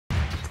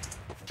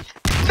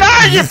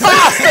Ah, you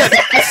bastard!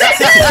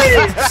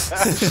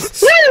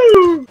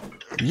 Woo!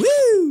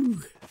 Woo!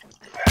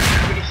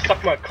 You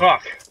suck my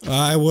cock.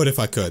 I would if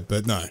I could,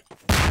 but no.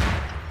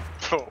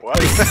 What?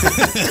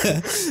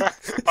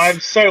 I'm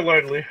so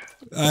lonely.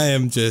 I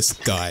am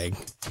just dying.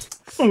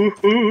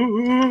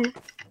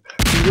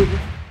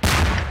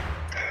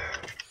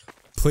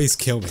 Please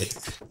kill me.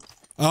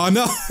 Oh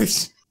no!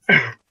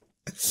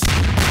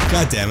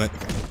 God damn it.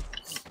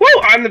 Woo!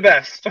 I'm the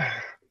best.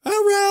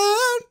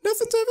 Around,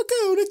 nothing's ever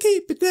gonna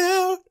keep it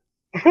down.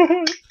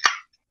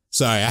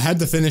 Sorry, I had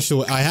to finish.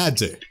 I had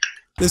to.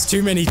 There's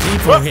too many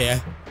people here.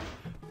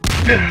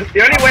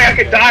 The only way I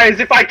can die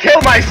is if I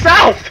kill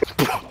myself!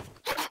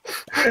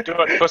 Do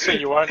it, pussy,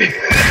 you won't.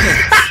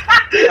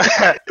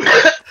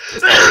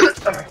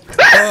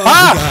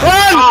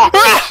 Oh,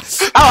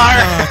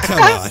 oh,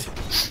 come on.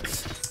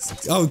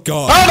 Oh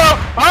god. Oh no!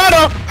 Oh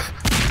no!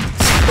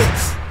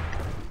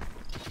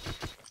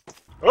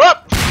 Whoop!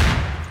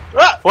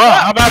 Well,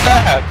 how about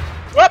that?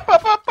 Whoop,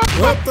 up, up, up.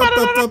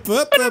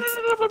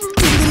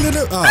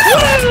 Oh,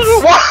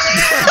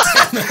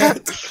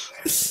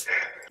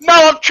 No,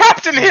 I'm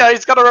trapped in here!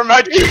 He's got a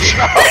remote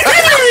control!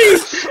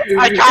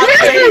 I can't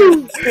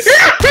see!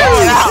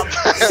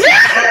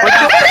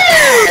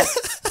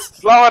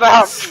 Blow it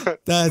up!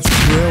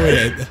 that's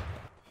brilliant.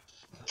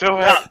 Do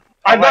it!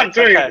 I'm not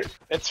doing it.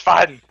 It's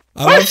fine.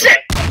 Oh shit!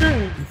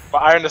 But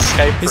I own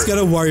escape He's route.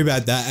 gotta worry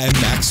about that and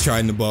Max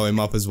trying to blow him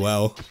up as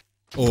well.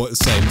 All at the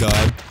same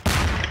time.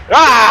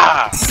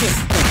 Ah!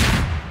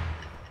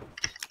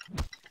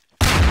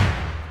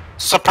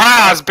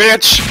 Surprise,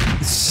 bitch!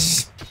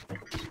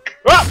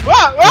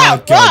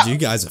 Oh god, you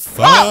guys are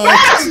fucked. Oh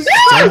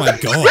my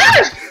god.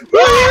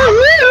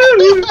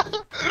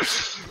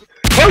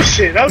 Oh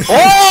shit, that was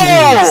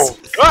Oh!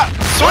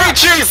 Sweet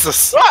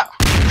Jesus! Ah!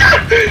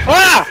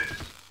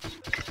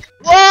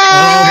 Oh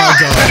my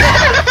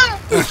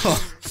god.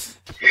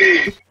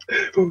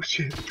 Oh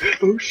shit.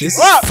 Oh shit. This is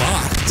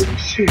fucked. Oh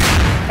shit.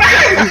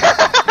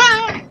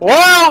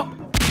 Whoa!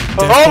 Death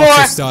Oh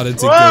boy! has started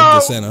to grab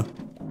the center.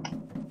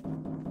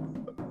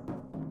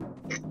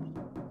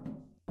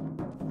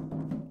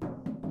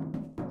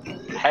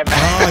 Hey,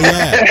 man. Oh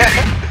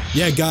yeah.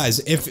 Yeah guys,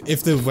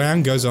 if the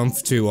round goes on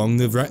for too long,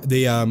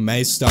 the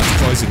maze starts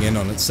closing in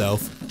on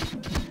itself.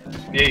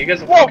 Yeah, you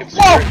guys are Whoa! fucking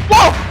Whoa! screwed.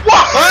 Whoa!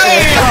 Whoa!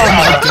 Oh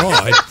my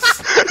god.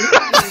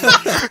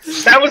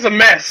 That was a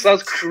mess. That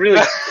was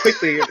really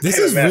quickly. This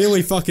is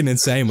really fucking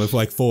insane with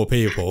like 4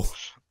 people.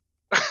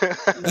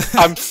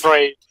 I'm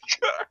free.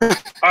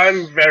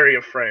 I'm very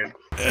afraid.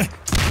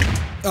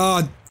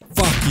 Oh,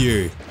 fuck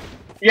you.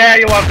 Yeah,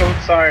 you're welcome.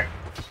 Sorry.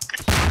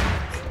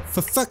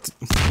 For fuck.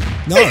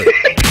 No.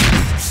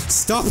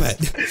 Stop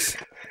it.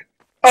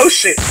 Oh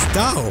shit.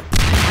 Stop.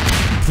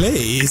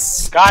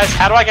 Please. Guys,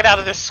 how do I get out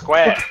of this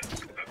square?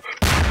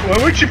 Why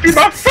would you be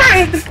my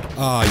friend?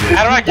 Oh,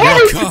 How do I get Why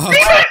out? would you be my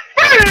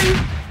friend?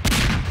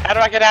 How do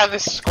I get out of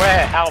this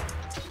square? Help!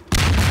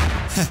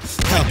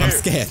 Help, I'm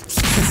scared.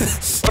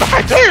 What do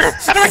I do?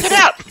 How do I get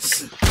out?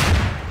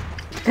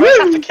 Do I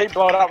have to keep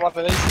blowing up one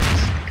of these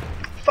things?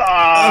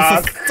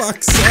 Oh, Fuck. for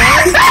fuck's sake.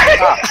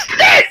 Ah,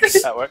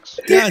 that works.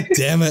 God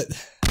damn it.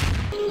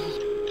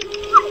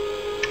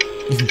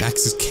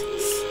 Max is...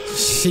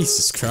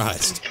 Jesus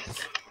Christ.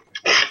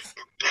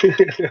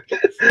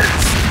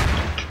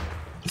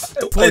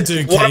 Poor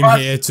dude came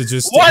here to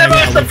just What hang am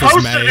I out with his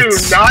supposed to do?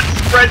 mates. Not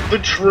spread the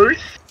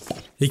truth?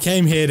 He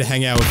came here to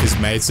hang out with his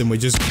mates and we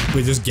just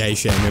gay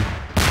shame him.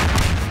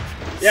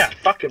 Yeah,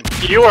 fuck him.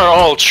 You are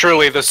all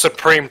truly the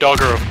supreme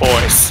dogger of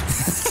boys.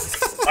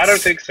 I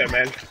don't think so,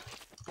 man.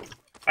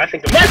 I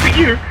think it might be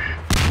you.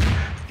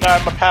 No,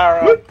 my power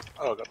up.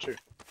 Oh, I got 2.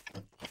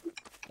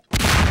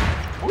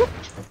 Whoop.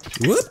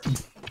 Whoop.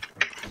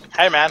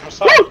 Hey man,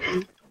 what's up?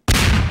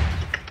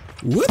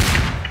 Whoop.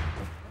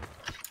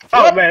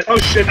 Oh man, oh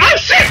shit, oh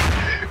shit!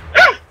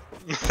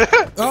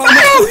 Oh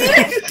no!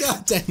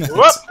 God damn it.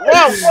 Whoop,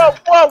 whoa, whoa,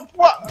 whoa,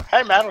 whoa!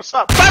 Hey man, what's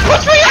up? That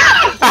puts me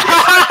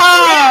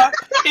out!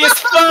 It's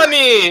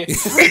funny!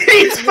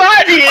 He's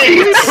funny!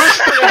 He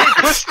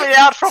pushed me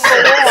out from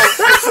the wall!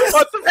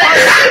 What the fuck?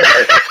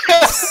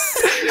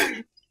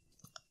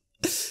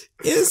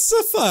 It's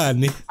so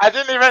fun. I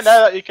didn't even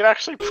know that you could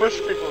actually push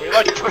people. He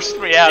like pushed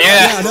me out.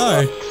 Yeah, I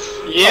know.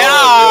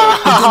 Yeah!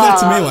 He did that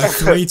to me like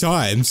 3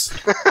 times.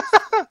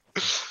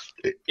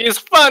 It's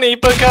funny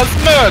because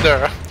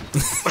murder!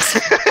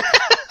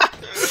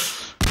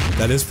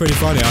 That is pretty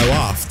funny. I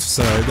laughed.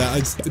 So that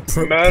is Murder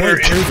point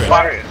is proven.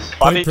 hilarious.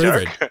 Funny Point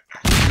proven.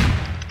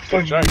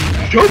 joke.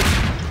 Joke.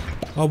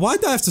 Oh,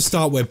 why'd I have to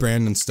start where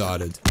Brandon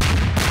started?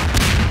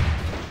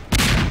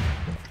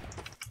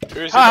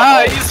 Who's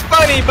he's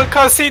funny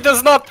because he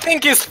does not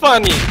think he's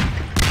funny!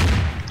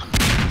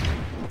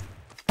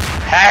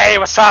 Hey,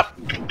 what's up?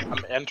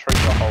 I'm entering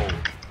the hole.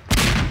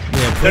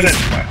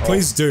 Yeah,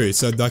 please do,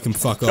 so that I can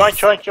fuck Joink, off.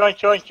 joink, joink,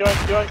 joink, joink,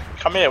 joink.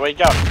 Come here, where you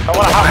going? I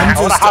wanna hug,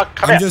 I wanna hug,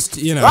 come I'm here. just,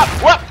 you know. Whoop,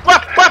 whoop,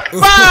 whoop, whoop,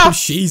 Oh, whoop!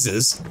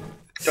 Jesus.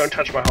 Don't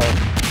touch my hole.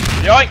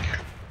 Yoink!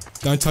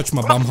 Don't touch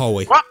my bum hole.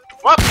 Whoop,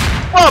 whoop,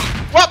 whoop,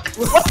 whoop!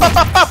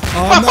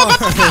 Oh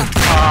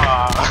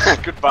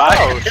no! Goodbye.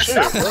 Oh, shit.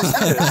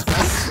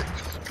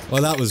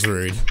 Well, that was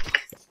rude.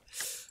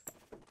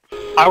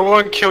 I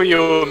won't kill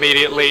you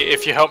immediately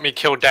if you help me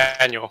kill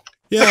Daniel.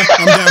 Yeah,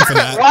 I'm down for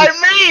that. Why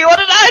me? What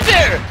did I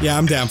do? Yeah,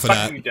 I'm down for Fuck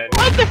that. you, Daniel.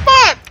 What the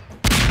fuck?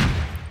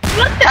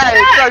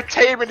 Hey, no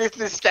teaming in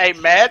this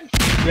game, man.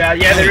 Yeah,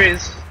 there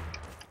is.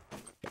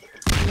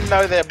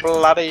 No, there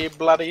bloody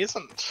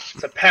isn't.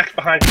 It's a pact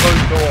behind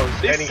closed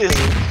doors. This Anything.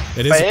 isn't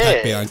It is a fair.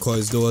 pack behind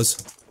closed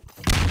doors.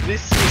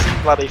 This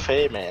isn't bloody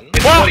fair, man.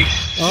 It's What? bloody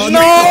Oh No!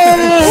 no!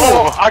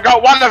 Oh, I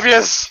got one of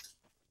yous.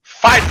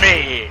 Fight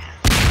me.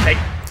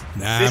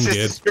 Nah, This I'm is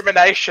good.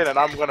 discrimination, and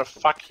I'm gonna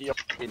fuck you up.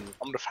 I'm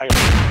gonna fail.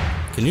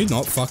 Can you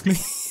not fuck me?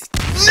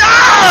 No!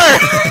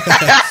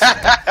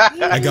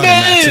 I got him,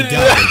 Max. You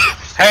got him.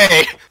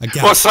 Hey, I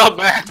got what's up,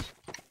 man?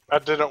 I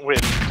didn't win.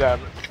 Damn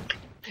it.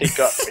 He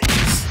got me.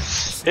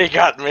 He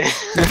got me. You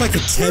have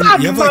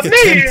like a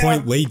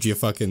 10-point lead, you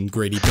fucking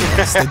greedy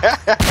bastard.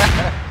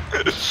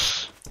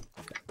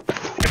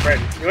 Hey, Brad,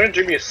 you wanna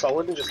do me a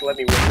solid and just let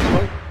me win this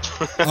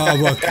one? Oh,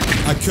 look,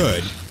 I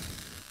could.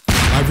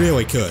 I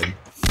really could.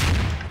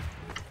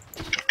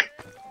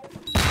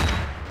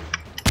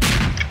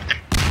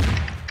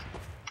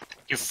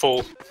 You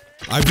fool.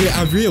 I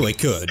really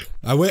could.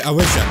 I wish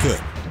I could.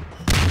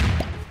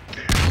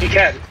 You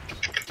can.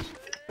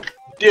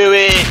 Do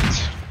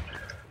it.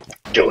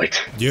 Do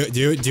it.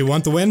 Do you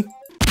want the win?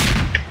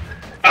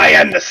 I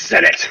am the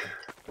Senate.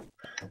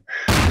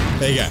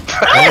 There you go.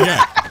 There you go.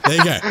 There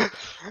you go.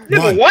 Yeah, but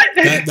One. what?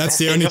 That's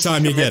the only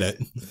time you get it.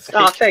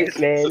 Oh, thanks,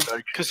 man.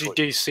 Because you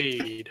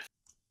DC'd.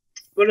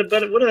 What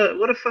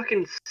a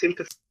fucking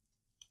sympathy.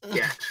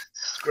 Yeah,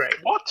 it's great.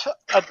 What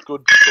a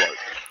good bloke.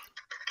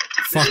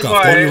 Fuck is off.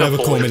 why Don't you I ever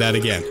call me that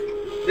again.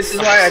 This is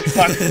why I'd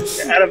fuck,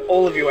 out of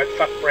all of you, I'd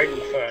fuck Brayden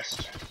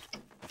first.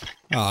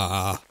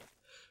 Ah.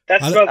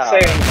 That's I- not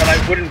saying that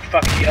I wouldn't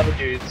fuck the other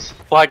dudes.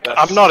 Like,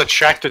 I'm not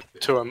attracted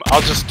to him.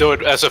 I'll just do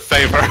it as a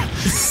favor.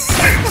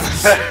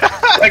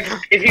 Like,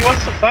 if he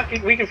wants to fuck,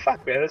 we can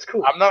fuck, man, that's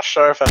cool. I'm not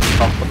sure if that's a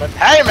compliment.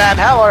 Hey man,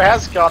 hello,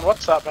 how's it going?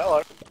 What's up? Hello.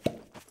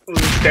 Ooh,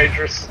 it's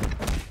dangerous.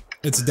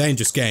 It's a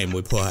dangerous game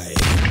we play.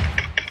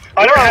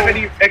 I don't have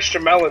any extra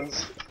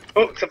melons.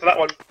 Oh, except for that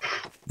one.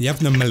 You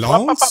have no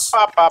melons?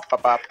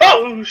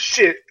 Oh,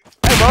 shit.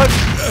 Hey boys.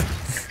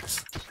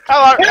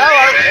 Hello,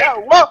 hello. Yeah.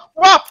 Whoa,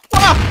 whoa,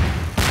 whoa.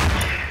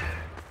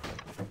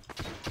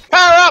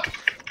 Power up.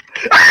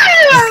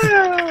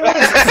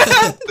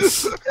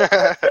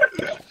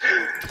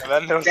 And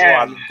then there was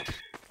Damn. one.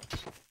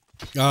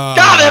 Oh,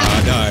 Got him!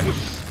 no.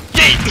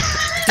 Yeet.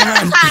 Come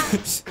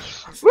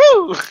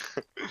on. Woo.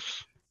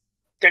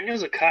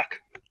 Daniel's a cuck.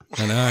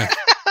 I know.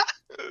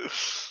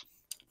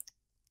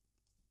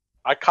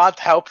 I can't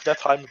help that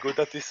I'm good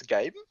at this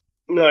game.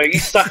 No, you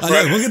suck, I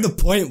bro. know, look at the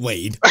point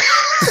lead.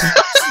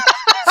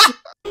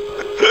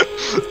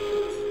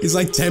 He's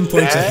like 10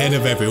 points ahead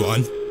of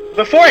everyone.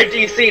 Before I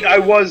DC'd, I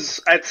was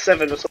at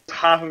 7, so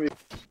half of it.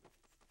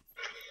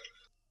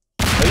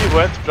 No, you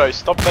weren't, bro.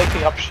 Stop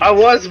making up shit. I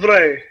was,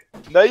 bro.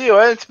 No, you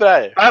weren't,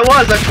 bro. I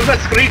was. I took a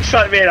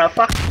screenshot, man. I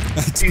fuck.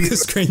 I took a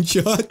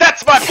screenshot.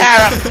 That's my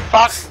power.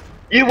 Fuck.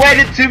 You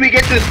waited till we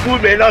get to school,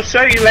 man. I'll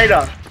show you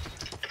later.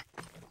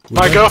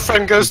 My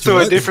girlfriend goes Did you to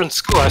a what? different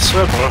school, I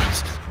swear, bro.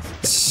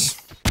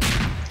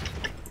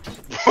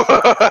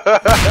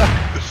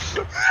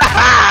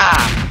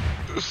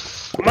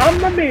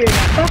 Mamma mia,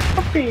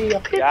 mamma mia,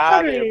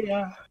 Got him.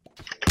 pizzeria.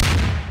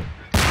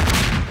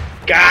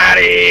 Got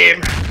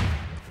him.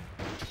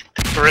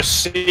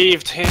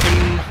 Received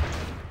him.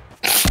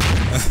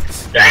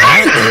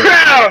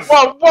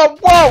 Whoa, whoa,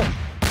 whoa!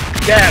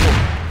 Damn.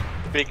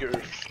 Big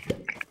oof.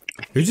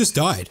 Who just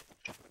died?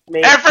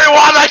 Me.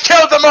 Everyone, I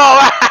killed them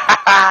all!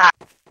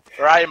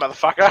 Where are you,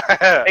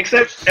 motherfucker?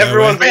 Except No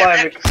everyone's way.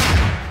 alive.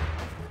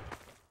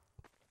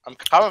 I'm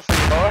coming for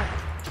you, boy.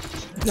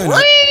 No, no. No,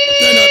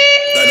 no.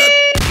 No, no.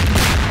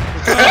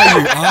 Oh,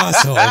 you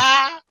asshole.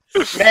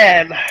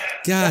 Man.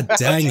 God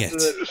dang it.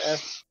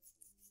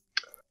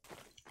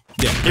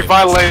 Yeah. You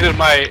violated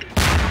my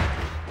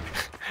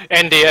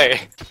NDA.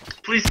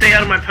 Please stay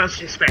out of my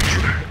personal space.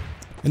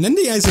 An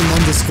NDA is a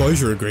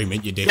non-disclosure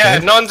agreement, you dickhead. Yeah,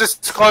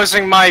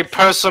 non-disclosing my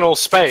personal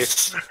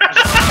space.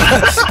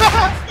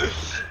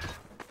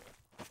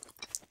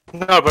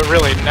 No, but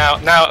really,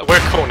 now we're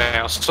cool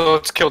now, so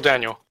let's kill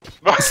Daniel.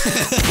 What?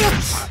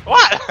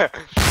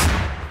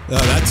 Oh,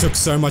 that took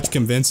so much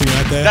convincing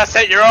right there. That's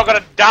it, you're all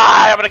gonna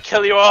die! I'm gonna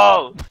kill you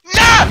all!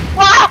 No!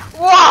 Wah!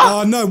 Wah!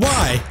 Oh no,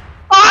 why?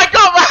 I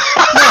got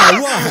my-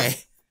 No, why?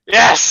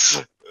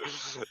 Yes!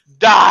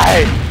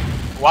 Die!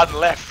 One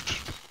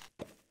left.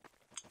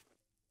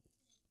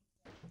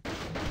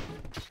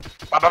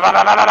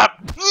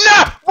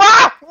 No!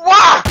 Wah!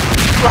 Wah!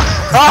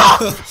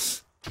 Ah!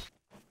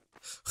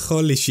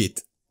 Holy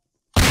shit.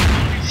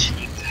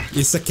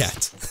 It's a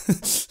cat.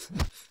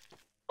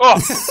 Oh!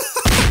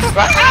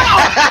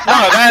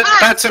 No,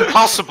 that's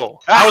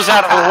impossible. I was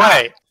out of the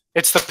way.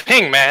 It's the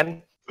ping,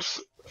 man.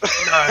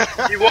 No,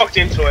 you walked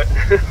into it.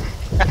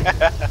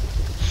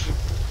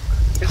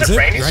 Is Is it it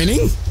raining?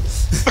 raining?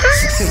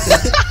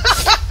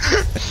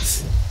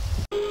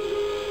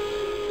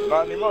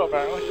 Not anymore,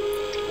 apparently.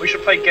 We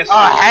should play guess.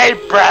 Oh, hey,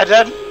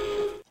 Brandon!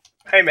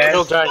 Hey, man.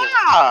 Kill Daniel.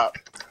 Stop!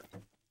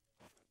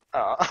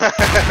 Oh.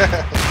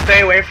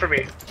 Stay away from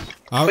me.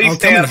 I'll Please come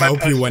stay out and of my help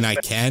you personal when I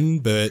space. can,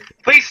 but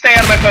Please stay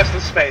out of my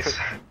personal space.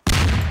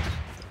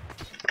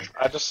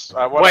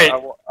 I want. Wait.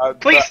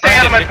 Please stay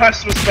out of my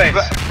personal space.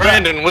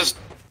 Brandon,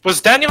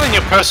 was Daniel in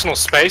your personal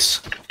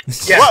space?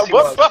 Yes, Whoop, he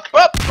whoop, was. whoop,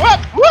 whoop, whoop,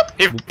 whoop!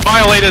 He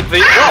violated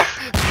the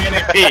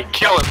N.A.P.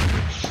 Kill him.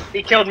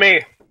 He killed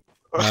me.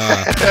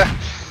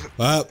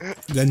 well,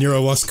 then you're a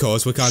lost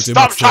cause. We can't do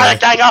Stop much trying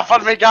for to gang up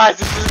on me, guys.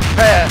 This isn't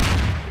fair.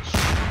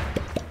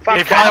 Fuck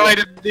He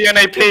violated the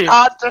N.A.P.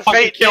 Can't Fucking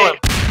defeat kill me. him.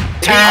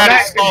 Tear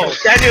his soul.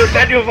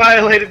 Daniel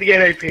violated the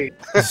N.A.P.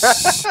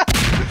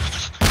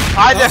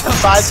 I never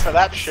signed for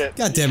that shit.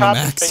 God You damn it, can't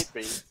Max. defeat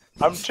me.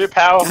 I'm too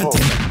powerful.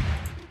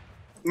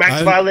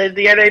 Max violated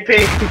the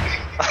N.A.P.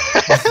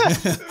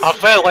 I'll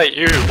violate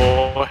you,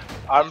 boy.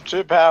 I'm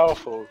too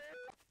powerful.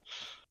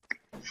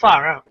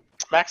 Far out.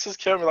 Max has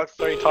killed me like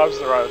 3 times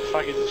in a row. What the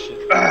fuck is this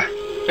shit?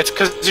 It's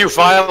because you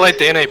violate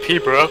the N.A.P.,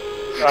 bro.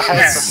 Oh,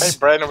 hey,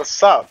 Brandon,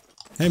 what's up?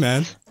 Hey,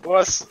 man.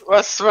 What's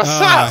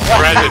Ah. up?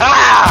 Brandon,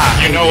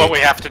 you know what we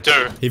have to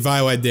do. He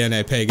violated the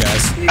N.A.P.,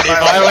 guys. He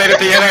violated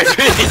the N.A.P.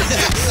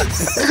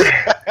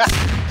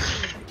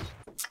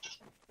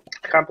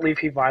 I can't believe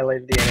he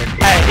violated the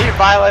N.A.P. Hey, he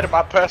violated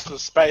my personal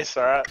space,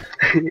 alright?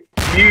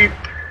 You.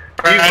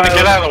 Brandon,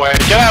 get out of the way.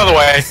 Get out of the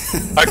way.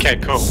 Okay,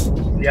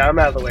 cool. Yeah, I'm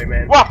out of the way,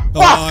 man. What?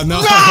 Oh,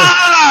 no.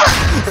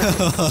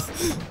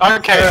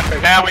 Okay,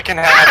 now we can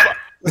have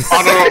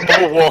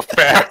honorable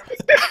warfare.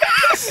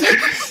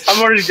 I'm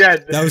already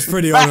dead. That was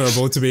pretty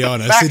honorable, to be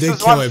honest. Max He did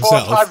has kill won 4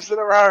 himself. times in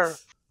a row.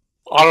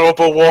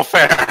 Honorable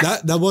warfare.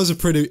 That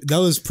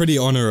was pretty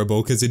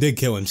honorable because he did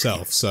kill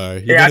himself. So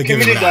you Yeah, I gotta give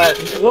him committed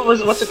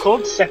that. what's it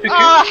called? Seppuku?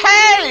 Oh,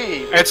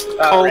 hey! It's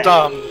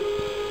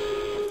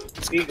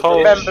called,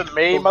 Remember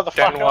me,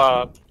 motherfucker?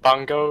 Denwa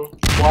Bungo.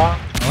 Wa.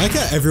 I like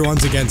how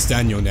everyone's against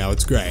Daniel now.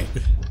 It's great.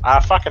 I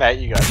fucking hate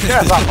you guys. You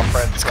guys aren't my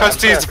friends. It's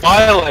because he's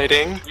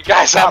violating You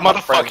guys that are my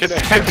motherfucking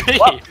friends. MP.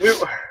 Whoop,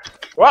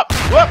 whoop,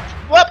 whoop,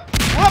 whoop,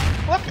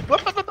 whoop, whoop,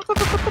 whoop, whoop,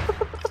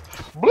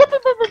 whoop,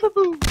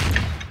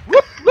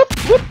 whoop,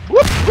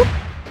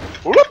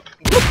 whoop,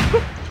 whoop,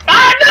 whoop.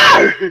 Ah,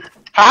 no!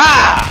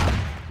 Ha!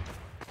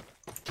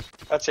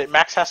 That's it.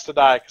 Max has to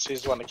die because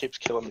he's the one that keeps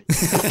killing me.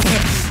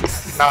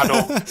 Nah,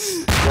 no.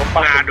 You're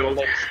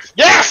fucking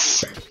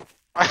yes!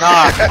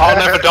 Nah, I'll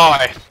never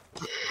die.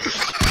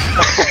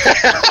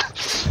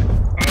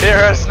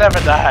 Heroes never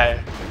die.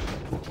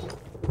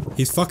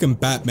 He's fucking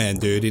Batman,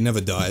 dude. He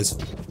never dies.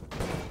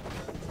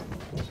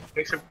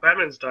 Except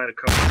Batman's died a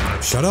couple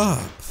times. Shut up.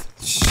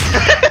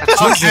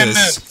 Okay,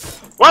 Jesus.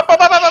 What?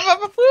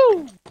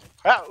 Woo!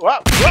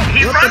 What?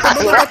 He's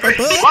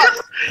What?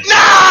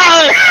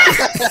 No!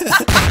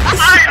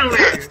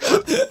 finally!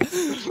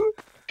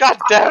 God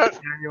damn it!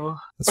 Daniel.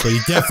 That's what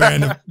you get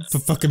for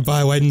fucking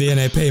violating the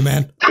N.A.P.,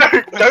 man.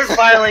 Don't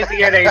violate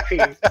the N.A.P.